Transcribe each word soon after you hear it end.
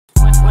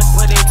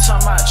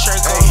talking about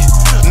Draco.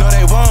 No,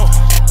 they won't.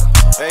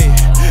 Hey,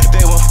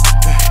 they won't.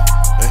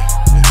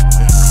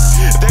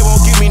 They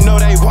won't give me, no,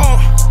 they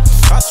won't.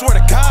 I swear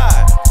to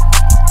God.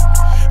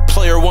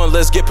 Player one,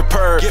 let's get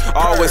prepared.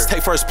 Always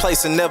take first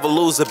place and never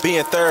lose or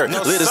being third.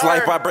 Live this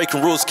life by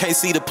breaking rules, can't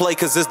see the play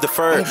cause it's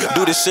deferred.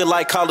 Do this shit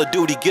like Call of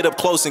Duty, get up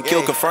close and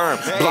kill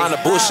confirm. Blind to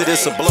bullshit,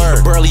 it's a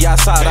blur. Barely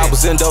outside, I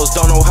was indoors,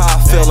 don't know how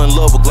I fell in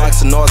love with Glocks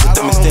and Nars with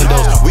them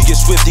extendos. We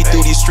get swifty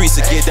through these streets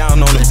to get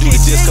down on them, do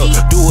the disco.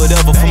 Do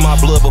whatever for my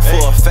blood, but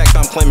for a fact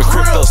I'm claiming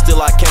crypto.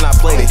 Still I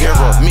cannot play the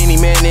hero. Many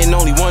man ain't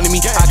only one of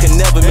me. I can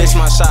never miss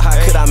my shot, how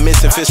could I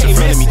miss and fish in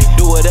front of me?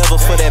 Do whatever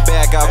for that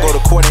bag, I'll go to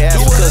court and ask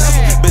for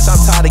custody. Bitch,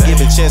 I'm tired of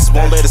giving chances,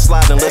 won't let it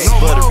slide unless it's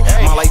buttery.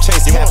 My life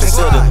changed, it happened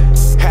suddenly.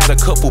 Had a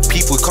couple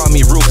people call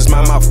me rude cause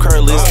my mouth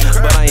curless,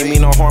 but I ain't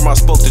mean no harm, I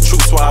spoke the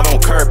truth so I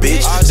don't curb,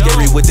 bitch.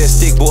 Scary with that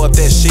stick, boy, up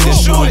that shit and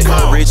shooting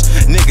courage.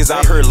 Niggas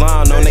out here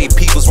lying on they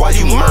peoples while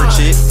you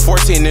merch it.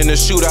 14 in the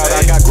shootout,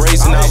 I got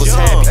grades and I was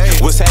happy.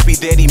 Was happy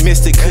that he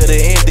missed it, could've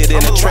ended in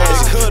a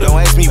tragic. Don't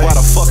ask me why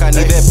the fuck I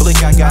need that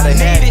blick, I gotta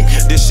have it.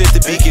 This shit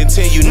to be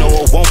continued, no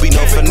it won't be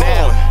no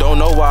finale. Don't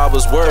know why I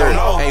was worried,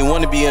 ain't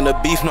wanna be in a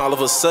beef and all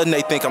of a sudden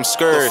they think I'm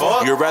scared.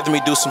 You'd rather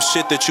me do some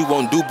shit that you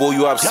won't do, boy,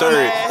 you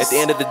absurd. At the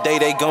end of the day,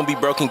 they gon' be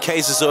broken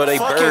cases or they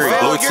buried.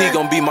 Loyalty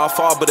gon' be my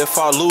fault, but if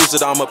I lose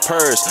it, I'm a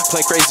purse.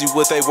 Play crazy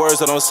with they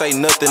words, I don't say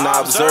nothing, I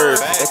observe.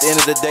 At the end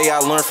of the day, I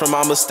learn from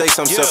my mistakes,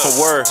 I'm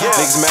self-aware.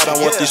 Niggas mad,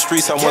 I want these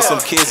streets, I want some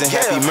kids and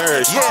happy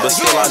marriage. But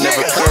still, I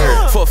never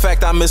cared. For a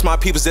fact, I miss my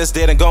peoples that's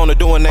dead and gone to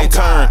doing they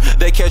turn.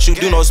 They catch you,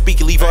 do no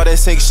speak, leave all that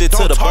sink shit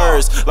to the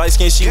birds. Light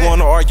skin, she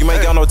wanna argue,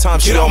 ain't got no time,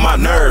 she on my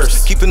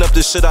nerves. Keeping up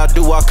the shit I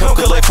do, I come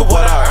collect for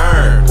what I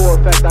earn. For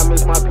a fact, I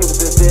miss my peoples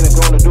that's dead and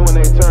gone to doing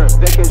they turn.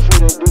 They can't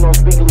shoot and do no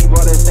speak.